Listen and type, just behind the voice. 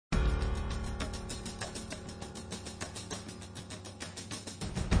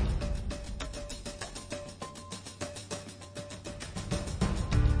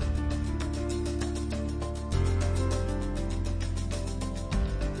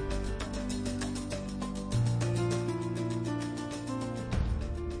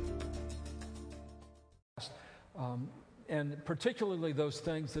and particularly those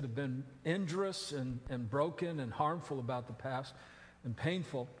things that have been injurious and broken and harmful about the past and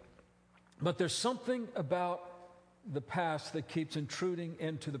painful. But there's something about the past that keeps intruding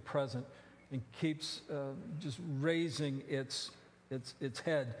into the present and keeps just raising its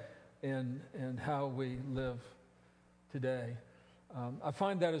head in how we live today. I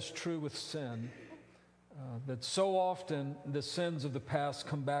find that is true with sin, that so often the sins of the past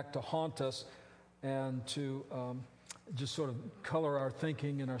come back to haunt us and to just sort of color our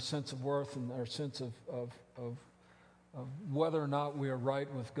thinking and our sense of worth and our sense of whether or not we are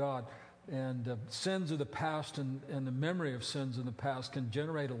right with God. And sins of the past and the memory of sins in the past can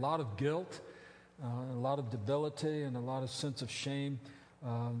generate a lot of guilt, a lot of debility, and a lot of sense of shame.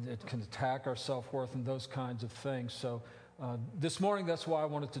 It can attack our self-worth and those kinds of things. So this morning, that's why I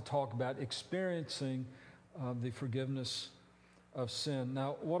wanted to talk about experiencing the forgiveness of sin.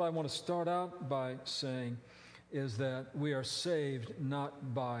 Now, what I want to start out by saying is that we are saved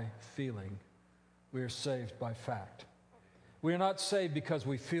not by feeling. We are saved by fact. We are not saved because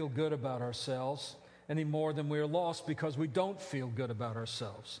we feel good about ourselves any more than we are lost because we don't feel good about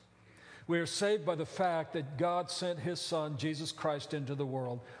ourselves. We are saved by the fact that God sent His Son, Jesus Christ, into the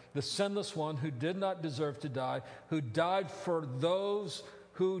world, the sinless one who did not deserve to die, who died for those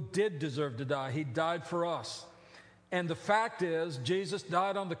who did deserve to die. He died for us. And the fact is, Jesus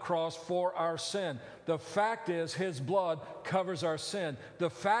died on the cross for our sin. The fact is, His blood covers our sin. The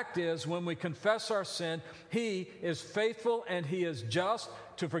fact is, when we confess our sin, He is faithful and He is just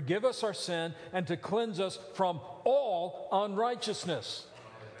to forgive us our sin and to cleanse us from all unrighteousness.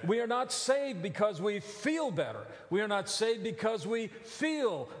 We are not saved because we feel better. We are not saved because we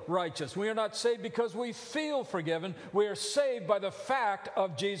feel righteous. We are not saved because we feel forgiven. We are saved by the fact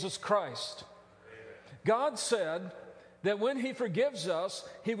of Jesus Christ. God said that when He forgives us,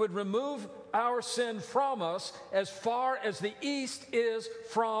 He would remove our sin from us as far as the east is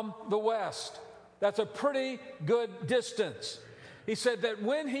from the west. That's a pretty good distance. He said that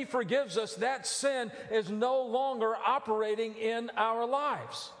when He forgives us, that sin is no longer operating in our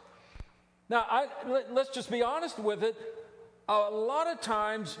lives. Now, let's just be honest with it. A lot of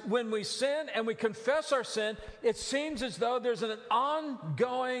times when we sin and we confess our sin, it seems as though there's an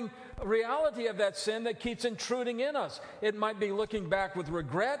ongoing reality of that sin that keeps intruding in us. It might be looking back with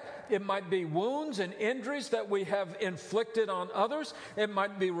regret. It might be wounds and injuries that we have inflicted on others. It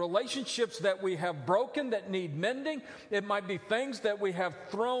might be relationships that we have broken that need mending. It might be things that we have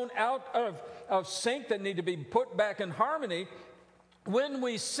thrown out of sync that need to be put back in harmony. When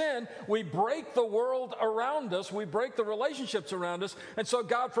we sin, we break the world around us. We break the relationships around us. And so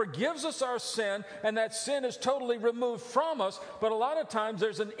God forgives us our sin, and that sin is totally removed from us. But a lot of times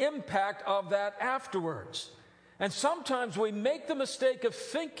there's an impact of that afterwards. And sometimes we make the mistake of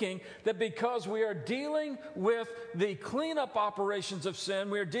thinking that because we are dealing with the cleanup operations of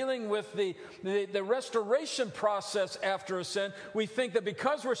sin, we are dealing with the restoration process after a sin, we think that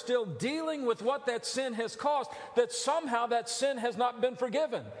because we're still dealing with what that sin has caused, that somehow that sin has not been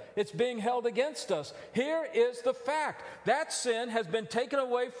forgiven. It's being held against us. Here is the fact. That sin has been taken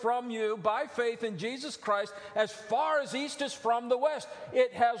away from you by faith in Jesus Christ as far as east is from the west.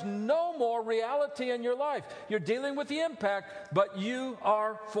 It has no more reality in your life. You're dealing with the impact, but you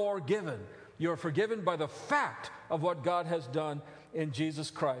are forgiven. You're forgiven by the fact of what God has done in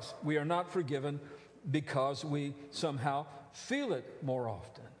Jesus Christ. We are not forgiven because we somehow feel it more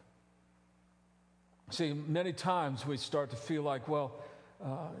often. See, many times we start to feel like, well,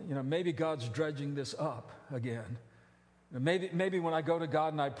 maybe God's dredging this up again. Maybe when I go to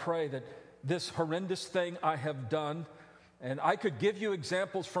God and I pray that this horrendous thing I have done, and I could give you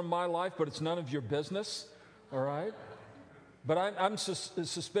examples from my life, but it's none of your business. All right? But I'm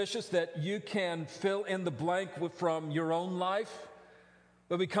suspicious that you can fill in the blank from your own life.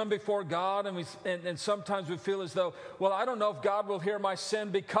 But we come before God and sometimes we feel as though, well, I don't know if God will hear my sin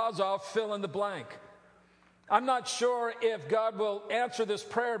because of fill in the blank. I'm not sure if God will answer this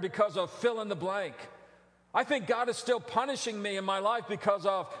prayer because of fill in the blank. I think God is still punishing me in my life because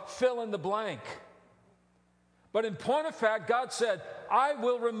of fill in the blank. But in point of fact, God said, I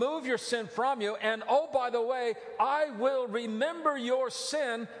will remove your sin from you, and oh, by the way, I will remember your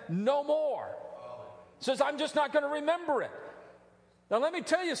sin no more. He says, I'm just not going to remember it. Now, let me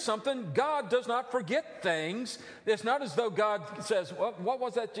tell you something. God does not forget things. It's not as though God says, well, what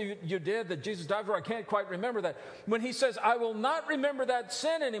was that you did that Jesus died for? I can't quite remember that. When He says, I will not remember that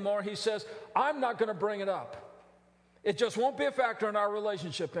sin anymore, He says, I'm not going to bring it up. It just won't be a factor in our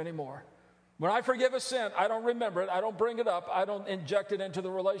relationship anymore. When I forgive a sin, I don't remember it. I don't bring it up. I don't inject it into the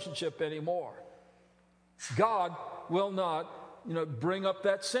relationship anymore. God will not, bring up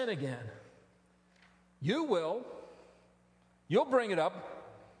that sin again. You will. You'll bring it up.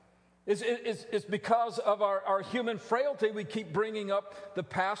 It's because of our human frailty. We keep bringing up the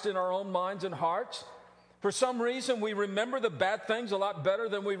past in our own minds and hearts. For some reason, we remember the bad things a lot better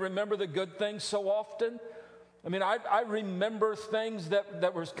than we remember the good things so often. I mean, I remember things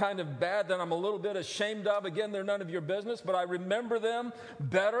that were kind of bad that I'm a little bit ashamed of. Again, they're none of your business, but I remember them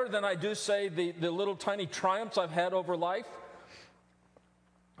better than I do, say, the little tiny triumphs I've had over life.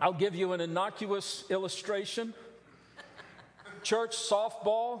 I'll give you an innocuous illustration. Church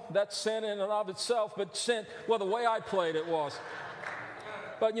softball, that's sin in and of itself, but sin, well, the way I played it was.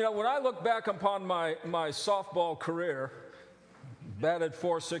 But, when I look back upon my softball career, batted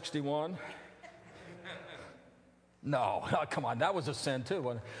 .461. No, come on, that was a sin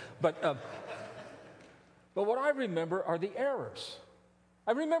too. But what I remember are the errors.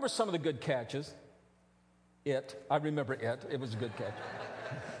 I remember some of the good catches. I remember it. It was a good catch.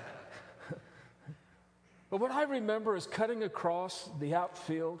 But what I remember is cutting across the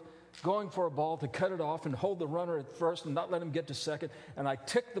outfield, going for a ball to cut it off and hold the runner at first and not let him get to second. And I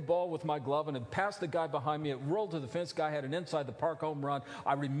ticked the ball with my glove and it passed the guy behind me. It rolled to the fence. Guy had an inside the park home run.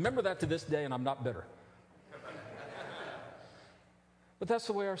 I remember that to this day, and I'm not bitter. But that's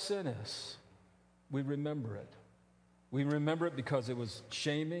the way our sin is. We remember it. We remember it because it was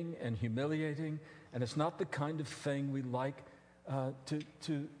shaming and humiliating, and it's not the kind of thing we like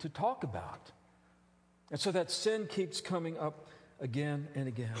to talk about. And so that sin keeps coming up again and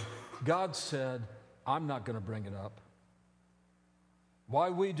again. God said, I'm not going to bring it up.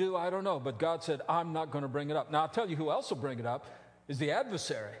 Why we do, I don't know, but God said, I'm not going to bring it up. Now, I'll tell you who else will bring it up is the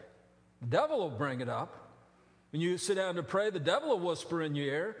adversary. The devil will bring it up. When you sit down to pray, the devil will whisper in your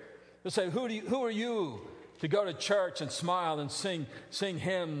ear. He'll say, who are you to go to church and smile and sing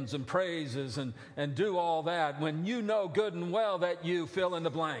hymns and praises and do all that when you know good and well that you fill in the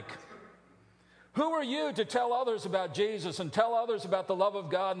blank? Who are you to tell others about Jesus and tell others about the love of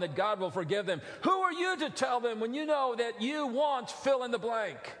God and that God will forgive them? Who are you to tell them when you know that you want fill in the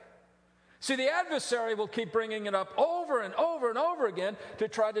blank? See, the adversary will keep bringing it up over and over and over again to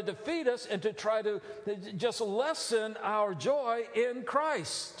try to defeat us and to try to just lessen our joy in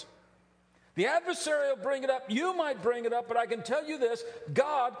Christ. The adversary will bring it up. You might bring it up, but I can tell you this,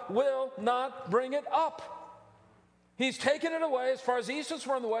 God will not bring it up. He's taken it away as far as the east is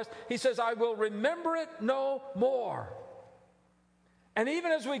from the west. He says, I will remember it no more. And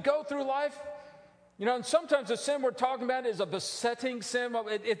even as we go through life, and sometimes the sin we're talking about is a besetting sin.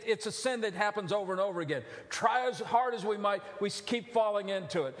 It's a sin that happens over and over again. Try as hard as we might, we keep falling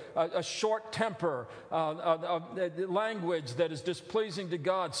into it. A short temper, language that is displeasing to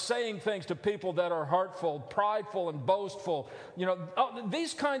God, saying things to people that are hurtful, prideful, and boastful.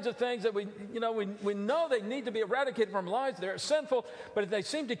 These kinds of things that we know they need to be eradicated from our lives. They're sinful, but if they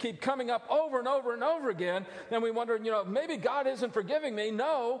seem to keep coming up over and over and over again, then we wonder, maybe God isn't forgiving me.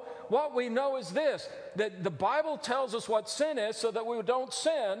 No, what we know is this, that the Bible tells us what sin is so that we don't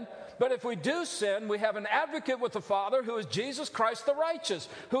sin. But if we do sin, we have an advocate with the Father who is Jesus Christ the righteous,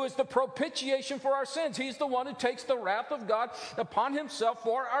 who is the propitiation for our sins. He's the one who takes the wrath of God upon himself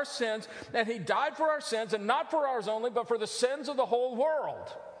for our sins, and he died for our sins, and not for ours only, but for the sins of the whole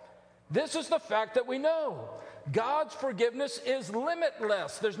world. This is the fact that we know. God's forgiveness is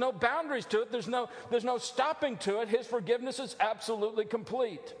limitless. There's no boundaries to it. There's no stopping to it. His forgiveness is absolutely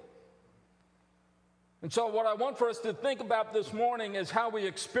complete. And so what I want for us to think about this morning is how we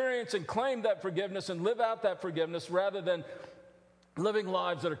experience and claim that forgiveness and live out that forgiveness rather than living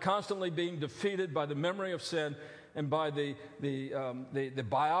lives that are constantly being defeated by the memory of sin and by the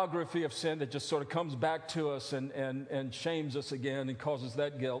biography of sin that just sort of comes back to us and shames us again and causes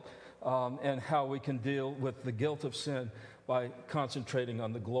that guilt, and how we can deal with the guilt of sin by concentrating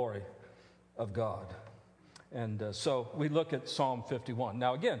on the glory of God. And so we look at Psalm 51.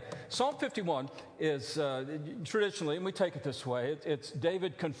 Now again, Psalm 51 is traditionally, and we take it this way, it's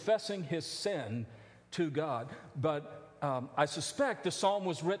David confessing his sin to God. But I suspect the psalm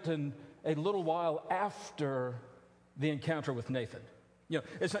was written a little while after the encounter with Nathan.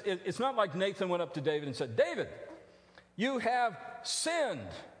 It's not like Nathan went up to David and said, David, you have sinned.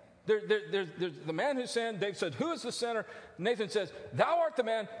 There's the man who sinned. David said, who is the sinner? Nathan says, thou art the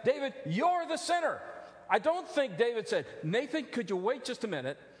man. David, you're the sinner. I don't think David said, Nathan, could you wait just a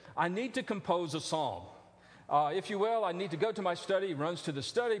minute? I need to compose a psalm. If you will, I need to go to my study. He runs to the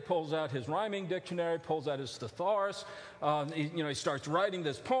study, pulls out his rhyming dictionary, pulls out his thesaurus. He starts writing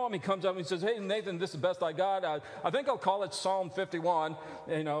this poem. He comes up and he says, hey, Nathan, this is the best I got. I think I'll call it Psalm 51.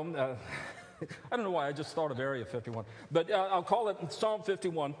 I don't know why I just thought of Area 51. But I'll call it Psalm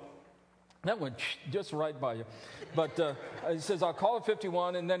 51. That went just right by you. But he says, I'll call it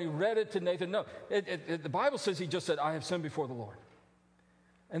 51, and then he read it to Nathan. No, the Bible says he just said, I have sinned before the Lord.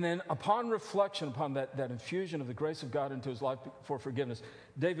 And then upon reflection, upon that infusion of the grace of God into his life for forgiveness,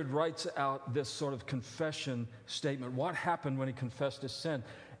 David writes out this sort of confession statement. What happened when he confessed his sin?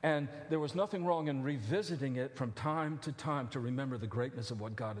 And there was nothing wrong in revisiting it from time to time to remember the greatness of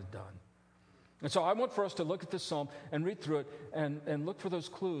what God had done. And so I want for us to look at this psalm and read through it and look for those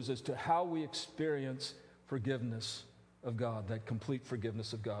clues as to how we experience forgiveness of God, that complete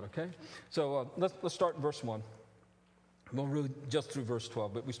forgiveness of God, okay? So let's start in verse 1. We'll read just through verse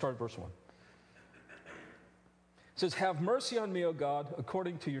 12, but we start at verse 1. It says, have mercy on me, O God,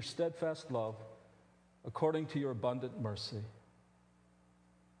 according to your steadfast love, according to your abundant mercy.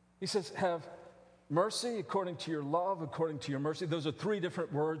 He says, have mercy according to your love, according to your mercy. Those are three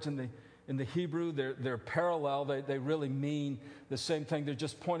different words in the Hebrew. They're parallel. They really mean the same thing. They're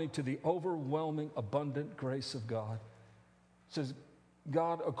just pointing to the overwhelming, abundant grace of God. It says,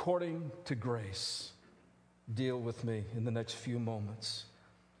 God, according to grace, deal with me in the next few moments.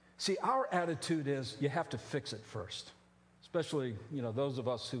 See, our attitude is you have to fix it first. Especially, those of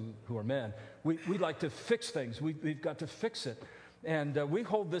us who are men. We like to fix things. We've got to fix it. And we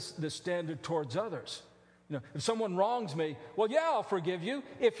hold this standard towards others. If someone wrongs me, well, yeah, I'll forgive you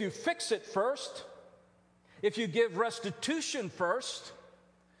if you fix it first. If you give restitution first,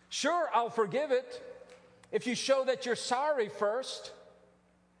 sure, I'll forgive it. If you show that you're sorry first,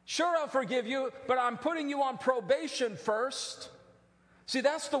 sure, I'll forgive you, but I'm putting you on probation first. See,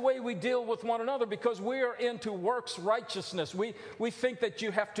 that's the way we deal with one another because we are into works righteousness. We think that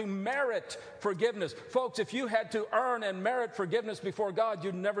you have to merit forgiveness. Folks, if you had to earn and merit forgiveness before God,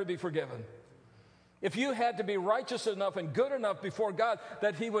 you'd never be forgiven. If you had to be righteous enough and good enough before God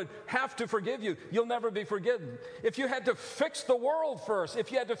that he would have to forgive you, you'll never be forgiven. If you had to fix the world first,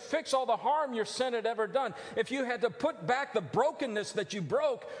 if you had to fix all the harm your sin had ever done, if you had to put back the brokenness that you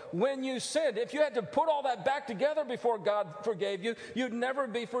broke when you sinned, if you had to put all that back together before God forgave you, you'd never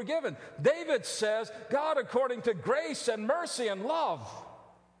be forgiven. David says, God, according to grace and mercy and love,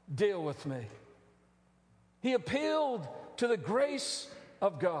 deal with me. He appealed to the grace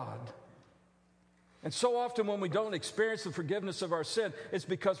of God. And so often when we don't experience the forgiveness of our sin, it's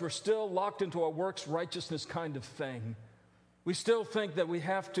because we're still locked into a works righteousness kind of thing. We still think that we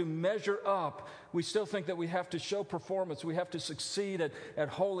have to measure up. We still think that we have to show performance. We have to succeed at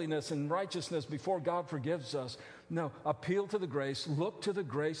holiness and righteousness before God forgives us. No, appeal to the grace, look to the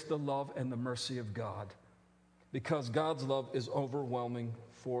grace, the love, and the mercy of God. Because God's love is overwhelming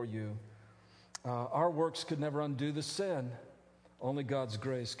for you. Our works could never undo the sin. Only God's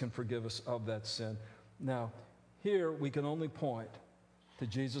grace can forgive us of that sin. Now, here we can only point to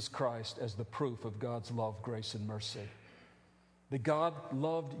Jesus Christ as the proof of God's love, grace, and mercy. That God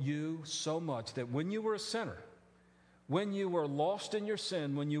loved you so much that when you were a sinner, when you were lost in your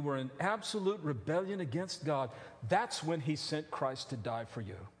sin, when you were in absolute rebellion against God, that's when he sent Christ to die for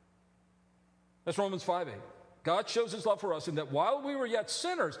you. That's Romans 5:8. God shows his love for us in that while we were yet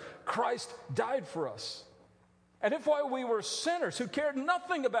sinners, Christ died for us. And if while we were sinners who cared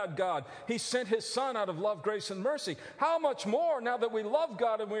nothing about God, he sent his son out of love, grace, and mercy, how much more now that we love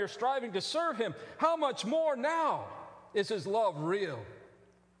God and we are striving to serve him, how much more now is his love real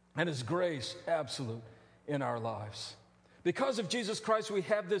and his grace absolute in our lives? Because of Jesus Christ, we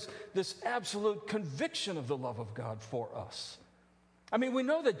have this absolute conviction of the love of God for us. I mean, we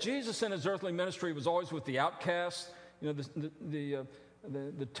know that Jesus in his earthly ministry was always with the outcasts, the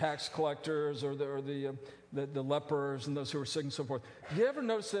tax collectors or the lepers and those who were sick and so forth. Did you ever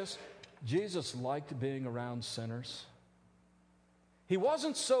notice this? Jesus liked being around sinners. He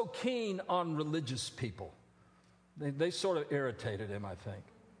wasn't so keen on religious people. They sort of irritated him, I think.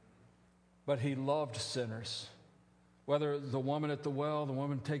 But he loved sinners. Whether it was the woman at the well, the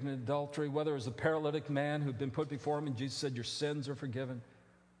woman taken in adultery, whether it was the paralytic man who'd been put before him and Jesus said, your sins are forgiven.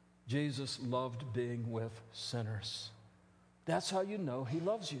 Jesus loved being with sinners. That's how you know he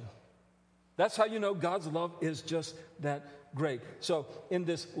loves you. That's how you know God's love is just that great. So in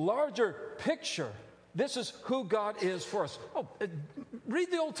this larger picture, this is who God is for us.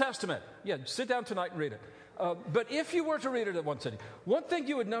 Read the Old Testament. Yeah, sit down tonight and read it. But if you were to read it at one sitting, one thing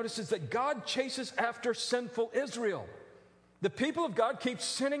you would notice is that God chases after sinful Israel. The people of God keep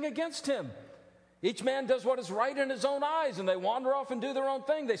sinning against him. Each man does what is right in his own eyes, and they wander off and do their own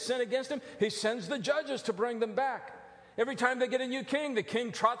thing. They sin against him. He sends the judges to bring them back. Every time they get a new king, the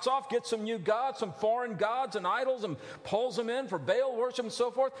king trots off, gets some new gods, some foreign gods and idols, and pulls them in for Baal worship and so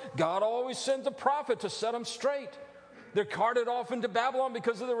forth. God always sends a prophet to set them straight. They're carted off into Babylon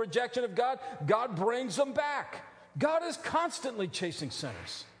because of the rejection of God. God brings them back. God is constantly chasing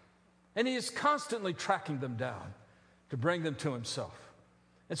sinners. And he is constantly tracking them down to bring them to himself.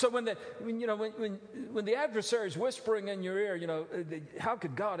 And so when the adversary is whispering in your ear, how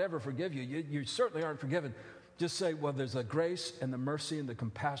could God ever forgive you? You certainly aren't forgiven. Just say, well, there's the grace and the mercy and the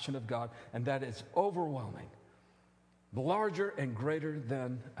compassion of God, and that is overwhelming, larger and greater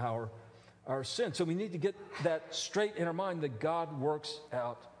than our sin. So we need to get that straight in our mind that God works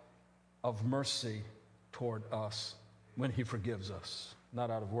out of mercy toward us when he forgives us,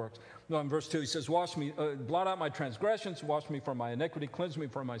 not out of works. No, in verse 2, he says, wash me, blot out my transgressions, wash me from my iniquity, cleanse me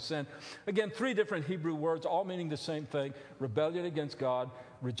from my sin. Again, 3 different Hebrew words, all meaning the same thing: rebellion against God,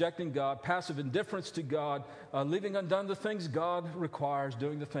 rejecting God, passive indifference to God, leaving undone the things God requires,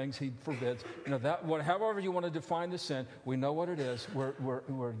 doing the things he forbids. However you want to define the sin, we know what it is.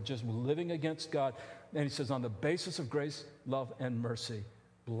 We're just living against God. And he says, on the basis of grace, love, and mercy,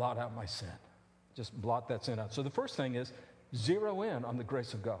 blot out my sin. Just blot that sin out. So the first thing is zero in on the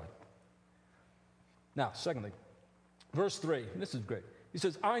grace of God. Now, secondly, verse 3, and this is great. He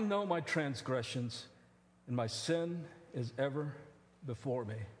says, I know my transgressions, and my sin is ever before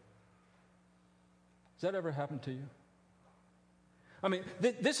me. Has that ever happened to you? I mean,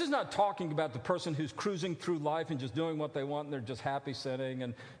 this is not talking about the person who's cruising through life and just doing what they want, and they're just happy sinning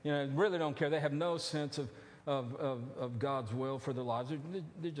and really don't care. They have no sense of God's will for their lives.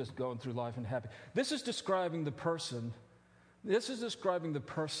 They're just going through life and happy. This is describing the person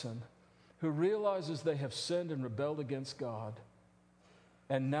who realizes they have sinned and rebelled against God,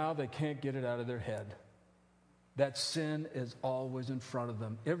 and now they can't get it out of their head. That sin is always in front of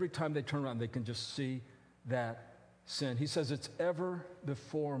them. Every time they turn around, they can just see that sin. He says, it's ever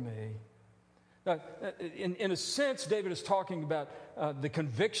before me. Now, in a sense, David is talking about the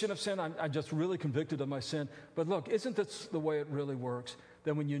conviction of sin. I'm just really convicted of my sin. But look, isn't this the way it really works?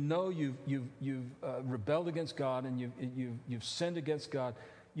 That when you know you've rebelled against God and you've sinned against God,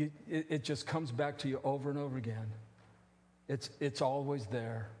 it just comes back to you over and over again. It's always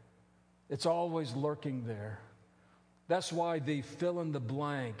there. It's always lurking there. That's why the fill in the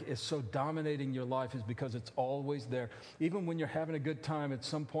blank is so dominating your life, is because it's always there. Even when you're having a good time, at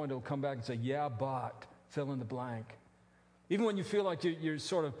some point it'll come back and say, yeah, but fill in the blank. Even when you feel like you're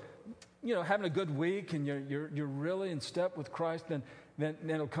sort of, having a good week and you're really in step with Christ, then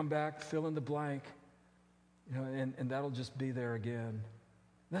it'll come back, fill in the blank, and that'll just be there again.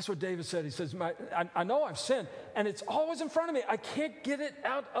 And that's what David said. He says, I know I've sinned, and it's always in front of me. I can't get it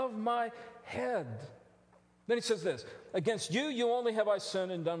out of my head. Then he says this, against you only have I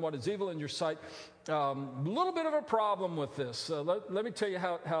sinned and done what is evil in your sight. A little bit of a problem with this. Let me tell you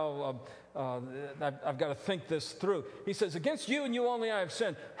how I've got to think this through. He says, against you and you only I have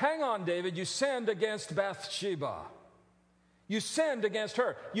sinned. Hang on, David, you sinned against Bathsheba. You sinned against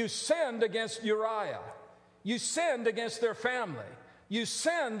her. You sinned against Uriah. You sinned against their family. You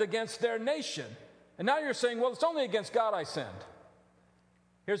sinned against their nation. And now you're saying, well, it's only against God I sinned.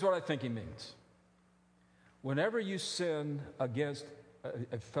 Here's what I think he means. Whenever you sin against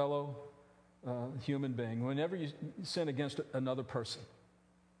a fellow human being, whenever you sin against another person,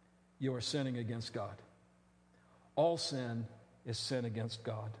 you are sinning against God. All sin is sin against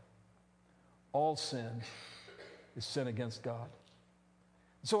God. All sin is sin against God.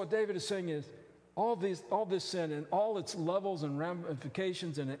 So what David is saying is, all this sin and all its levels and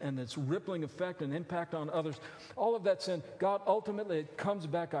ramifications and its rippling effect and impact on others, all of that sin, God, ultimately it comes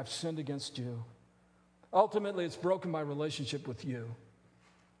back, I've sinned against you. Ultimately, it's broken my relationship with you.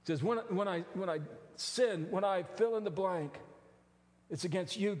 It says, when I sin, when I fill in the blank, it's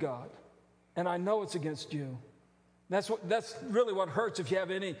against you, God. And I know it's against you. That's really what hurts if you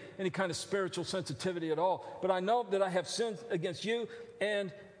have any kind of spiritual sensitivity at all. But I know that I have sinned against you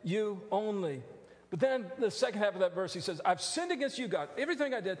and you only. But then the second half of that verse, he says, I've sinned against you, God.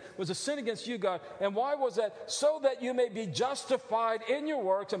 Everything I did was a sin against you, God. And why was that? So that you may be justified in your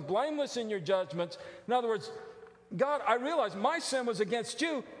works and blameless in your judgments. In other words, God, I realize my sin was against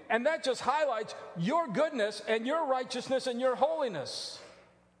you, and that just highlights your goodness and your righteousness and your holiness.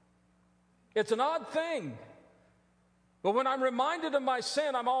 It's an odd thing. But when I'm reminded of my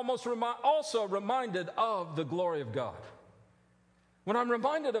sin, I'm also reminded of the glory of God. When I'm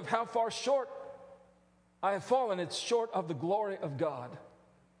reminded of how far short I have fallen, it's short of the glory of God.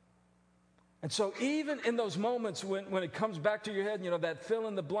 And so even in those moments when it comes back to your head, that fill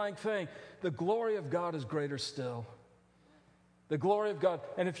in the blank thing, the glory of God is greater still. The glory of God.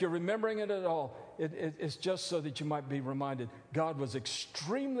 And if you're remembering it at all, it's just so that you might be reminded, God was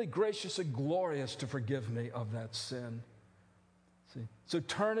extremely gracious and glorious to forgive me of that sin. See? So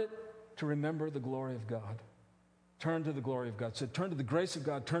turn it to remember the glory of God. Turn to the glory of God. So turn to the grace of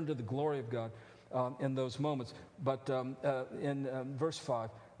God, turn to the glory of God. In those moments. But in verse 5,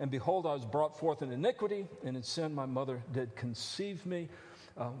 And behold, I was brought forth in iniquity, and in sin my mother did conceive me.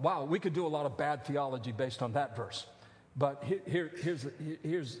 Wow, we could do a lot of bad theology based on that verse. But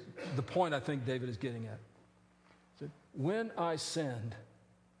here's the point I think David is getting at. When I sinned,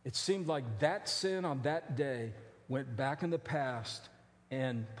 it seemed like that sin on that day went back in the past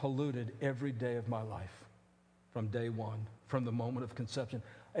and polluted every day of my life from day one, from the moment of conception.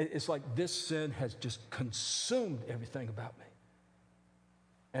 It's like this sin has just consumed everything about me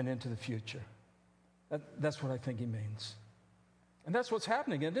and into the future. That's what I think he means. And that's what's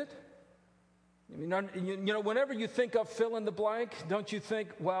happening, isn't it? I mean, whenever you think of fill in the blank, don't you think,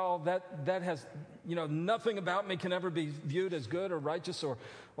 well, that has, nothing about me can ever be viewed as good or righteous or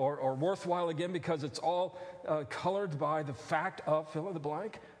worthwhile again because it's all colored by the fact of fill in the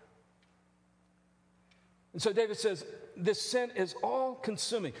blank? And so David says, this sin is all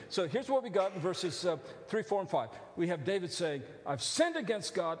consuming. So here's what we got in verses 3, 4, and 5. We have David saying, I've sinned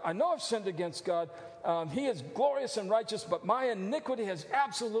against God. I know I've sinned against God. He is glorious and righteous, but my iniquity has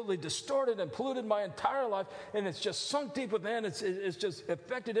absolutely distorted and polluted my entire life, and it's just sunk deep within. It's just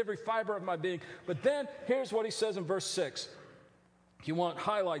affected every fiber of my being. But then here's what he says in verse 6. If you want,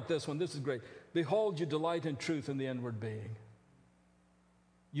 highlight this one. This is great. Behold, you delight in truth in the inward being.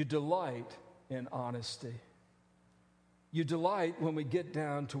 You delight in honesty. You delight when we get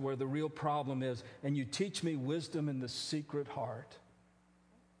down to where the real problem is, and you teach me wisdom in the secret heart.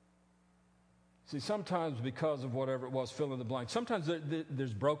 See, sometimes because of whatever it was, fill in the blank, sometimes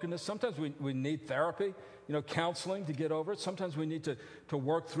there's brokenness. Sometimes we need therapy, counseling to get over it. Sometimes we need to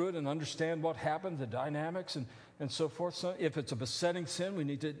work through it and understand what happened, the dynamics and so forth. So if it's a besetting sin, we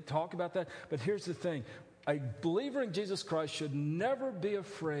need to talk about that. But here's the thing. A believer in Jesus Christ should never be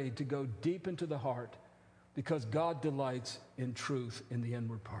afraid to go deep into the heart because God delights in truth in the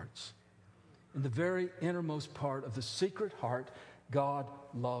inward parts. In the very innermost part of the secret heart, God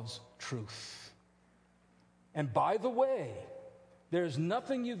loves truth. And by the way, there's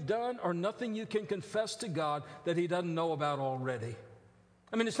nothing you've done or nothing you can confess to God that he doesn't know about already.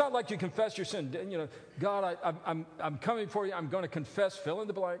 I mean, it's not like you confess your sin. God, I'm coming for you. I'm going to confess, fill in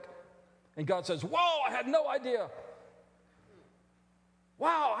the blank. And God says, whoa, I had no idea.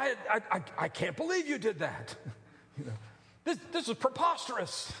 Wow, I can't believe you did that. This is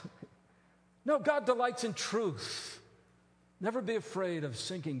preposterous. No, God delights in truth. Never be afraid of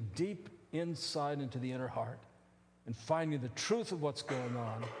sinking deep inside into the inner heart and finding the truth of what's going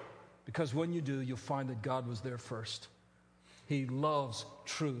on. Because when you do, you'll find that God was there first. He loves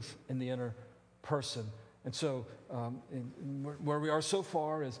truth in the inner person. And so where we are so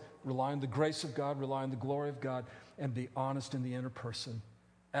far is rely on the grace of God, rely on the glory of God, and be honest in the inner person.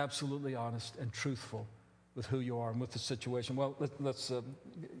 Absolutely honest and truthful with who you are and with the situation. Well, let's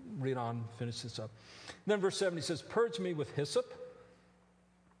read on, finish this up. Then verse 7, he says, purge me with hyssop.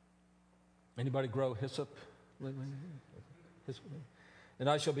 Anybody grow hyssop? And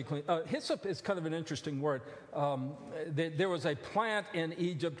I shall be clean. Hyssop is kind of an interesting word. There was a plant in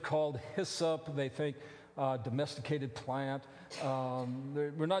Egypt called hyssop. They think domesticated plant.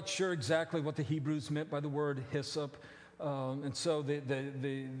 We're not sure exactly what the Hebrews meant by the word hyssop. And so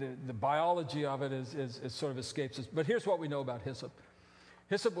the biology of it is sort of escapes us. But here's what we know about hyssop.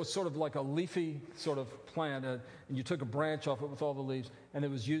 Hyssop was sort of like a leafy sort of plant, and you took a branch off it with all the leaves, and it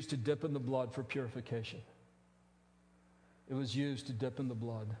was used to dip in the blood for purification. It was used to dip in the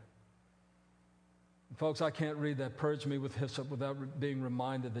blood. And folks, I can't read that, purge me with hyssop, without being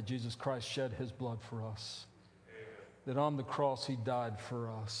reminded that Jesus Christ shed his blood for us. Amen. That on the cross he died for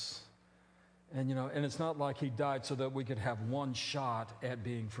us. And, and it's not like he died so that we could have one shot at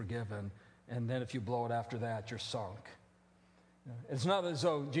being forgiven, and then if you blow it after that, you're sunk. It's not as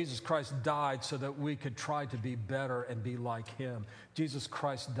though Jesus Christ died so that we could try to be better and be like him. Jesus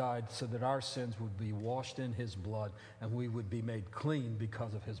Christ died so that our sins would be washed in his blood and we would be made clean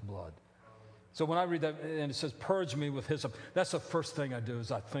because of his blood. So when I read that and it says, purge me with hyssop, that's the first thing I do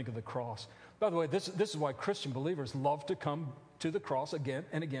is I think of the cross. By the way, this is why Christian believers love to come to the cross again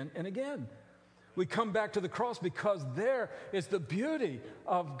and again and again. We come back to the cross because there is the beauty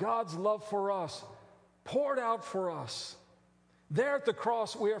of God's love for us, poured out for us. There at the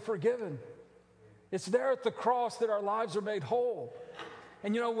cross, we are forgiven. It's there at the cross that our lives are made whole.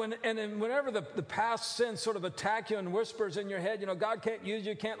 And whenever the past sins sort of attack you and whispers in your head, God can't use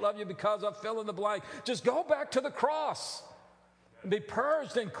you, can't love you because of fill in the blank, just go back to the cross and be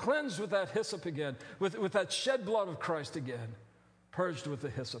purged and cleansed with that hyssop again, with that shed blood of Christ again, purged with the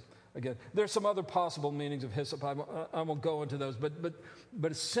hyssop again. There's some other possible meanings of hyssop. I won't go into those,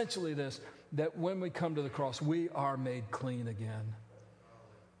 but essentially this, that when we come to the cross, we are made clean again.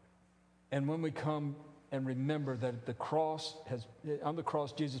 And when we come and remember that on the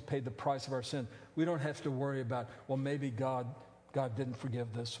cross, Jesus paid the price of our sin. We don't have to worry about, well, maybe God didn't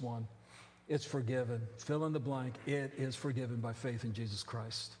forgive this one. It's forgiven. Fill in the blank. It is forgiven by faith in Jesus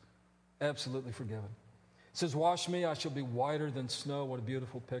Christ. Absolutely forgiven. It says, wash me, I shall be whiter than snow. What a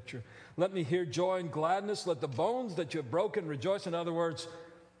beautiful picture. Let me hear joy and gladness. Let the bones that you have broken rejoice. In other words,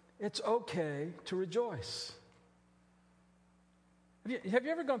 it's okay to rejoice. Have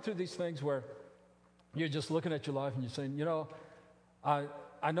you ever gone through these things where you're just looking at your life and you're saying, you know,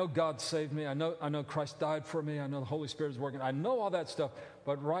 I know God saved me. I know Christ died for me. I know the Holy Spirit is working. I know all that stuff.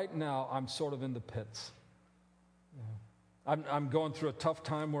 But right now, I'm sort of in the pits. I'm going through a tough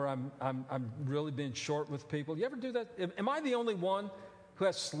time where I'm really being short with people. You ever do that? Am I the only one who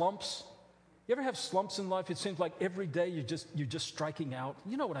has slumps? You ever have slumps in life? It seems like every day you're just striking out.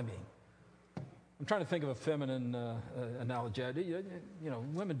 You know what I mean. I'm trying to think of a feminine analogy. You know,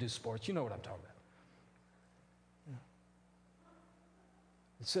 women do sports. You know what I'm talking about.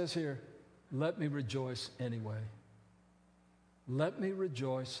 It says here, let me rejoice anyway. Let me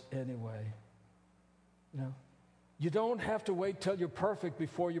rejoice anyway. You know, you don't have to wait till you're perfect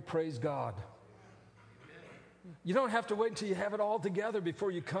before you praise God. You don't have to wait until you have it all together before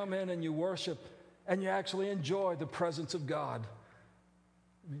you come in and you worship and you actually enjoy the presence of God.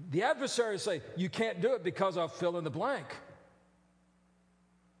 The adversaries say, you can't do it because I'll fill in the blank.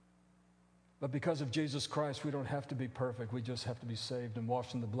 But because of Jesus Christ, we don't have to be perfect. We just have to be saved and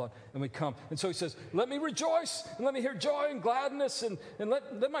washed in the blood. And we come. And so he says, let me rejoice and let me hear joy and gladness and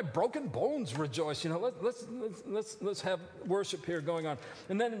let my broken bones rejoice. You know, let's have worship here going on.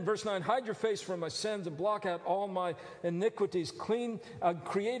 And then in verse 9, hide your face from my sins and block out all my iniquities. Create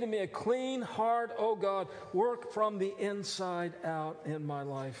in me a clean heart, O God. Work from the inside out in my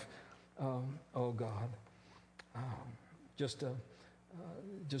life, O God.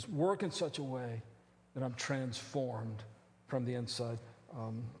 Just work in such a way that I'm transformed from the inside.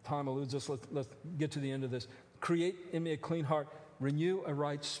 Time eludes us. Let's get to the end of this. Create in me a clean heart. Renew a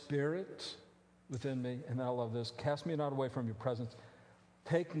right spirit within me. And I love this. Cast me not away from your presence.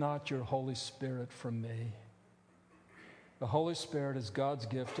 Take not your Holy Spirit from me. The Holy Spirit is God's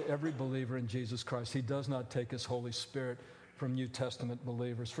gift to every believer in Jesus Christ. He does not take his Holy Spirit from New Testament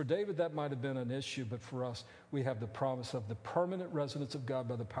believers. For David, that might have been an issue, but for us, we have the promise of the permanent residence of God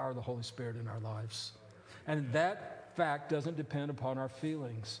by the power of the Holy Spirit in our lives. And that fact doesn't depend upon our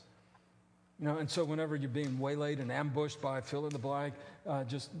feelings. You know, and so whenever you're being waylaid and ambushed by fill in the blank,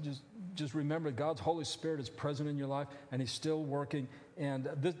 just remember God's Holy Spirit is present in your life, and he's still working. And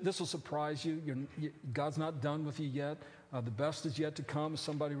this will surprise you. God's not done with you yet. The best is yet to come.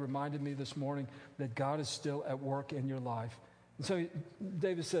 Somebody reminded me this morning that God is still at work in your life. And so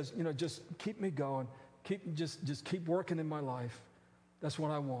David says, you know, just keep me going. Just keep working in my life. That's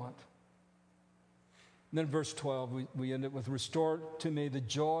what I want. And then verse 12, we end it with, restore to me the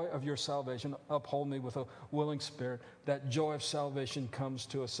joy of your salvation. Uphold me with a willing spirit. That joy of salvation comes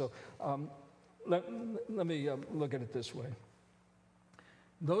to us. So let me look at it this way.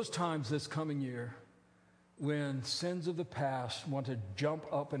 Those times this coming year when sins of the past want to jump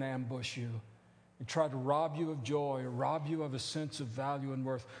up and ambush you and try to rob you of joy, or rob you of a sense of value and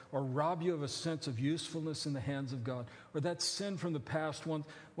worth, or rob you of a sense of usefulness in the hands of God, or that sin from the past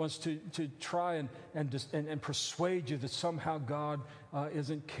wants to try and persuade you that somehow God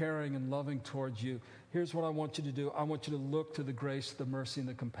isn't caring and loving towards you. Here's what I want you to do. I want you to look to the grace, the mercy, and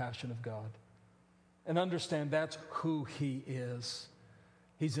the compassion of God and understand that's who he is.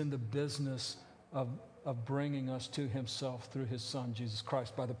 He's in the business of bringing us to himself through his Son, Jesus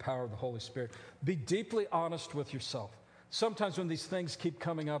Christ, by the power of the Holy Spirit. Be deeply honest with yourself. Sometimes when these things keep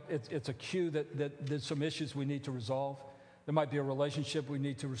coming up, it's a cue that there's some issues we need to resolve. There might be a relationship we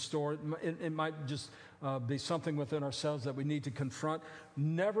need to restore. It might just be something within ourselves that we need to confront.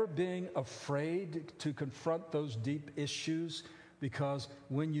 Never being afraid to confront those deep issues, because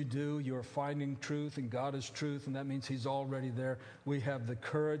when you do, you're finding truth, and God is truth, and that means he's already there. We have the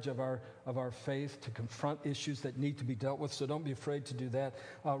courage of our faith to confront issues that need to be dealt with, so don't be afraid to do that.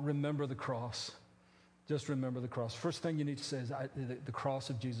 Remember the cross. Just remember the cross. First thing you need to say is the cross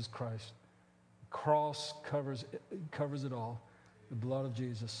of Jesus Christ. The cross covers it all, the blood of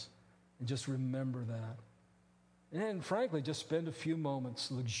Jesus, and just remember that. And frankly, just spend a few moments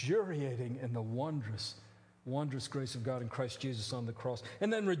luxuriating in the wondrous grace of God in Christ Jesus on the cross.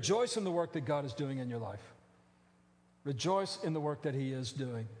 And then rejoice in the work that God is doing in your life. Rejoice in the work that he is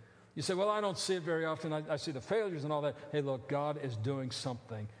doing. You say, well, I don't see it very often. I see the failures and all that. Hey, look, God is doing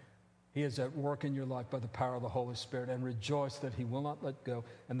something. He is at work in your life by the power of the Holy Spirit. And rejoice that he will not let go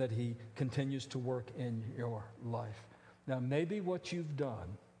and that he continues to work in your life. Now, maybe what you've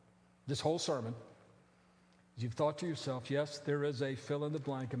done, this whole sermon, You've thought to yourself, yes, there is a fill in the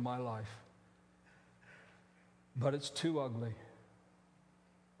blank in my life, but it's too ugly.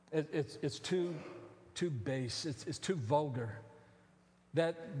 It's too base. It's too vulgar.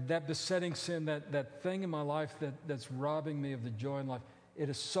 That besetting sin, that thing in my life that's robbing me of the joy in life, it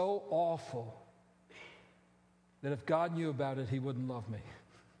is so awful that if God knew about it, he wouldn't love me.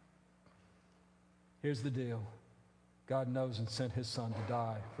 Here's the deal. God knows and sent his son to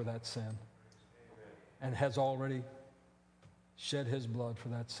die for that sin and has already shed his blood for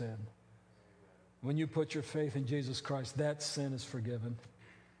that sin. When you put your faith in Jesus Christ, that sin is forgiven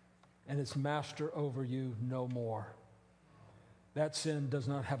and it's master over you no more. That sin does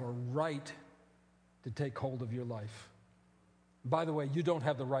not have a right to take hold of your life. By the way, you don't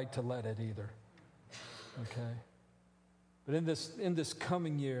have the right to let it either. Okay? But in this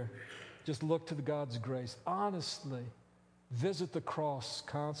coming year, just look to the God's grace. Honestly, visit the cross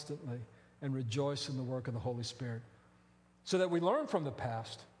constantly and rejoice in the work of the Holy Spirit so that we learn from the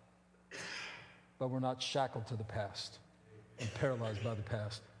past, but we're not shackled to the past and paralyzed by the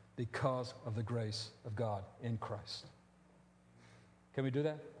past because of the grace of God in Christ. Can we do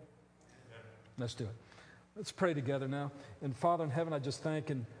that? Let's do it. Let's pray together now. And Father in heaven, I just thank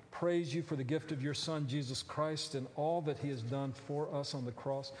and praise you for the gift of your Son, Jesus Christ, and all that he has done for us on the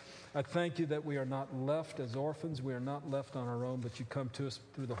cross. I thank you that we are not left as orphans. We are not left on our own, but you come to us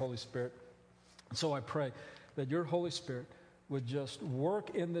through the Holy Spirit. And so I pray that your Holy Spirit would just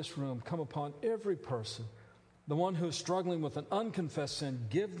work in this room, come upon every person, the one who is struggling with an unconfessed sin.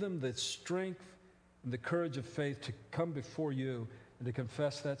 Give them the strength and the courage of faith to come before you and to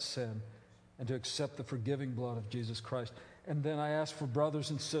confess that sin and to accept the forgiving blood of Jesus Christ. And then I ask for brothers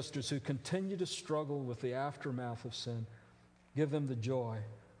and sisters who continue to struggle with the aftermath of sin. Give them the joy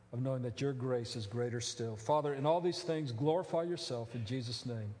of knowing that your grace is greater still. Father, in all these things, glorify yourself in Jesus'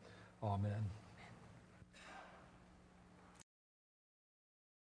 name. Amen.